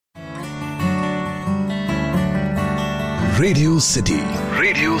Radio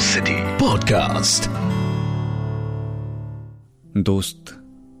city podcast. दोस्त,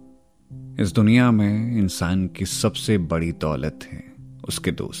 इस दुनिया में इंसान की सबसे बड़ी दौलत है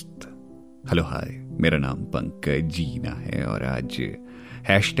उसके दोस्त। हेलो हाय, मेरा नाम पंकज जीना है और आज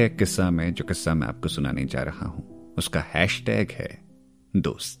हैशटैग किस्सा में जो किस्सा मैं आपको सुनाने जा रहा हूं उसका हैशटैग है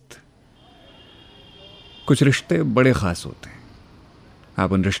दोस्त। कुछ रिश्ते बड़े खास होते हैं,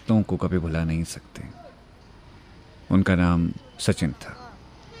 आप उन रिश्तों को कभी भुला नहीं सकते। उनका नाम सचिन था।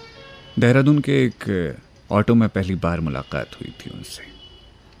 देहरादून के एक ऑटो में पहली बार मुलाकात हुई थी उनसे।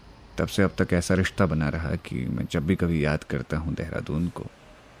 तब से अब तक ऐसा रिश्ता बना रहा कि मैं जब भी कभी याद करता हूँ देहरादून को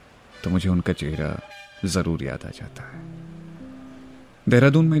तो मुझे उनका चेहरा ज़रूर याद आ जाता है।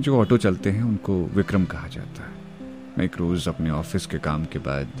 देहरादून में जो ऑटो चलते हैं उनको विक्रम कहा जाता है। मैं एक रोज़ अपने ऑफिस के काम के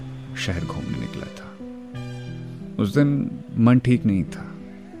बाद शहर घूमने निकला था। उस दिन मन ठीक नहीं था।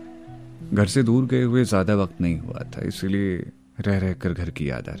 घर से दूर गए हुए ज़्यादा वक्त नहीं हुआ था, इसलिए रह रह कर घर की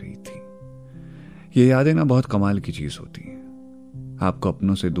याद आ रही थी। ये यादें ना बहुत कमाल की चीज़ होती हैं, आपको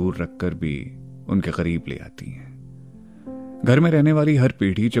अपनों से दूर रखकर भी उनके करीब ले आती हैं। घर में रहने वाली हर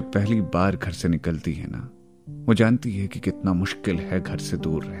पीढ़ी जब पहली बार घर से निकलती है ना, वो जानती है कि कितना मुश्किल है घर से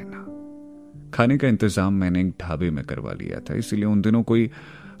दूर रहना। खाने का इंतज़ाम मैंने एक ढाबे में करवा लिया था, इसलिए उन दिनों कोई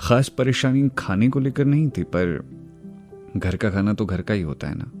ख़ास परेशानी खाने को लेकर नहीं थी, पर घर का खाना तो घर का ही होता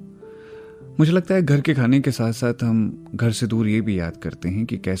है ना। मुझे लगता है घर के खाने के साथ साथ हम घर से दूर ये भी याद करते हैं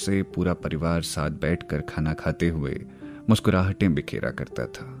कि कैसे पूरा परिवार साथ बैठकर खाना खाते हुए मुस्कुराहटें बिखेरा करता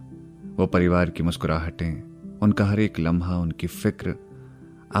था। वो परिवार की मुस्कुराहटें, उनका हर एक लम्हा, उनकी फिक्र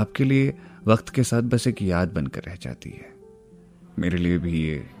आपके लिए वक्त के साथ बस एक याद बनकर रह जाती है। मेरे लिए भी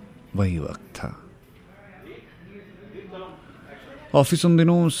ये वही वक्त था। ऑफिस उन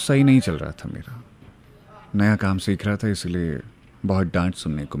दिनों सही नहीं चल रहा था मेरा। नया काम सीख रहा था, इसलिए बहुत डांट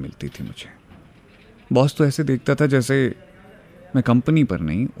सुनने को मिलती थी मुझे। बॉस तो ऐसे देखता था जैसे मैं कंपनी पर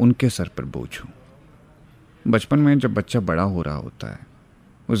नहीं उनके सर पर बोझ हूं। बचपन में जब बच्चा बड़ा हो रहा होता है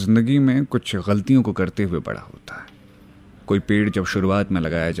वो जिंदगी में कुछ गलतियों को करते हुए बड़ा होता है। कोई पेड़ जब शुरुआत में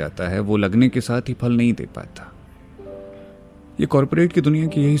लगाया जाता है वो लगने के साथ ही फल नहीं दे पाता। ये कॉरपोरेट की दुनिया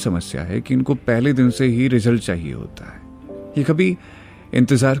की यही समस्या है कि इनको पहले दिन से ही रिजल्ट चाहिए होता है। ये कभी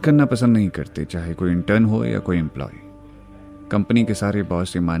इंतजार करना पसंद नहीं करते, चाहे कोई इंटर्न हो या कोई एम्प्लॉय। कंपनी के सारे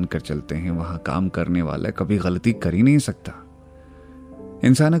बॉस ये मानकर चलते हैं वहां काम करने वाला कभी गलती कर ही नहीं सकता।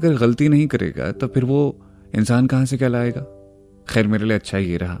 इंसान अगर गलती नहीं करेगा तो फिर वो इंसान कहां से कहलाएगा। खैर, मेरे लिए अच्छा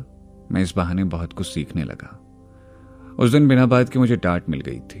ये रहा, मैं इस बहाने बहुत कुछ सीखने लगा। उस दिन बिना बात के मुझे डांट मिल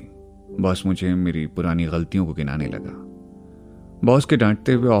गई थी। बॉस मुझे मेरी पुरानी गलतियों को गिनाने लगा। बॉस के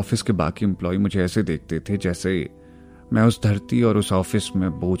डांटते हुए ऑफिस के बाकी एम्प्लॉय मुझे ऐसे देखते थे जैसे मैं उस धरती और उस ऑफिस में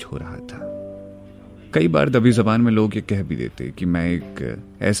बोझ हो रहा था। कई बार दबी जबान में लोग ये कह भी देते कि मैं एक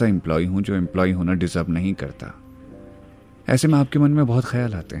ऐसा एम्प्लॉय हूं जो एम्प्लॉय होना डिजर्व नहीं करता। ऐसे में आपके मन में बहुत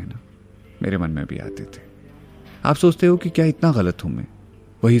ख्याल आते हैं ना, मेरे मन में भी आते थे। आप सोचते हो कि क्या इतना गलत हूं मैं?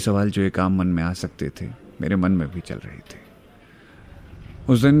 वही सवाल जो एक आम मन में आ सकते थे मेरे मन में भी चल रहे थे।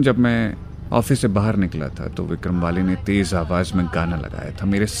 उस दिन जब मैं ऑफिस से बाहर निकला था तो विक्रम वाले ने तेज आवाज में गाना लगाया था।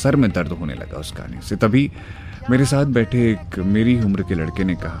 मेरे सर में दर्द होने लगा उस गाने से। तभी मेरे साथ बैठे एक मेरी उम्र के लड़के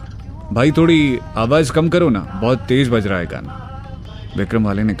ने कहा, भाई थोड़ी आवाज कम करो ना, बहुत तेज बज रहा है गाना। विक्रम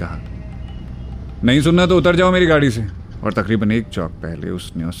वाले ने कहा, नहीं सुनना तो उतर जाओ मेरी गाड़ी से। और तकरीबन एक चौक पहले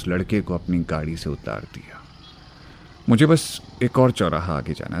उसने उस लड़के को अपनी गाड़ी से उतार दिया। मुझे बस एक और चौराहा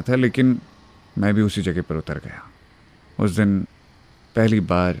आगे जाना था, लेकिन मैं भी उसी जगह पर उतर गया। उस दिन पहली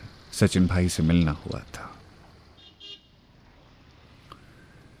बार सचिन भाई से मिलना हुआ था।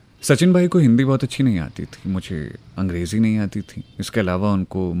 सचिन भाई को हिंदी बहुत अच्छी नहीं आती थी, मुझे अंग्रेज़ी नहीं आती थी, इसके अलावा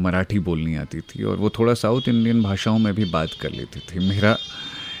उनको मराठी बोलनी आती थी और वो थोड़ा साउथ इंडियन भाषाओं में भी बात कर लेते थे। मेरा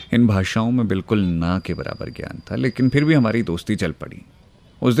इन भाषाओं में बिल्कुल ना के बराबर ज्ञान था, लेकिन फिर भी हमारी दोस्ती चल पड़ी।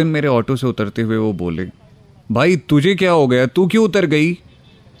 उस दिन मेरे ऑटो से उतरते हुए वो बोले, भाई तुझे क्या हो गया, तू क्यों उतर गई?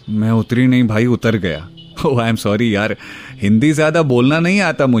 मैं उतरी नहीं भाई, उतर गया। ओह आई एम सॉरी यार, हिंदी ज़्यादा बोलना नहीं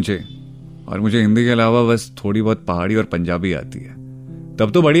आता मुझे, और मुझे हिंदी के अलावा बस थोड़ी बहुत पहाड़ी और पंजाबी आती है।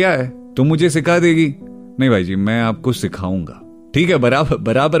 तब तो बढ़िया है, तुम मुझे सिखा देगी। नहीं भाई जी, मैं आपको सिखाऊंगा। ठीक है, बराबर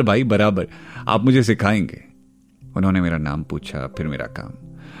बराबर भाई बराबर, आप मुझे सिखाएंगे। उन्होंने मेरा नाम पूछा, फिर मेरा काम।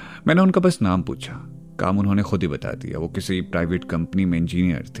 मैंने उनका बस नाम पूछा, काम उन्होंने खुद ही बता दिया। वो किसी प्राइवेट कंपनी में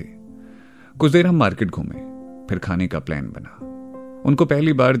इंजीनियर थे। कुछ देर हम मार्केट घूमे, फिर खाने का प्लान बना। उनको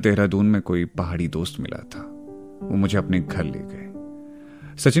पहली बार देहरादून में कोई पहाड़ी दोस्त मिला था, वो मुझे अपने घर ले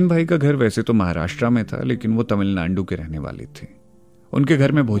गए। सचिन भाई का घर वैसे तो महाराष्ट्र में था, लेकिन वो तमिलनाडु के रहने वाले थे। उनके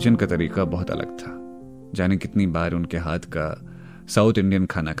घर में भोजन का तरीका बहुत अलग था। जाने कितनी बार उनके हाथ का साउथ इंडियन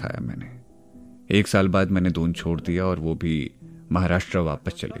खाना खाया मैंने। 1 साल बाद मैंने दून छोड़ दिया और वो भी, 'महाराष्ट्र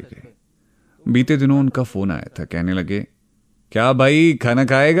वापस चले गए। बीते दिनों उनका फोन आया था, कहने लगे क्या भाई, खाना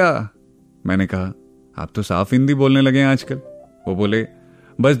खाएगा? मैंने कहा, आप तो साफ हिंदी बोलने लगे हैं आजकल। वो बोले,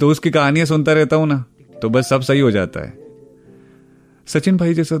 बस दोस्त की कहानियां सुनता रहता हूं ना, तो बस सब सही हो जाता है। सचिन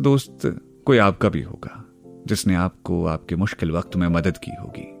भाई जैसा दोस्त कोई आपका भी होगा, जिसने आपको आपके मुश्किल वक्त में मदद की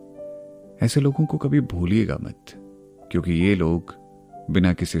होगी। ऐसे लोगों को कभी भूलिएगा मत, क्योंकि ये लोग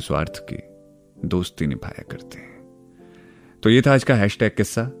बिना किसी स्वार्थ के दोस्ती निभाया करते हैं। तो ये था आज का हैशटैग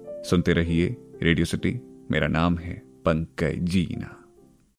किस्सा। सुनते रहिए रेडियो सिटी। मेरा नाम है पंकज जीना।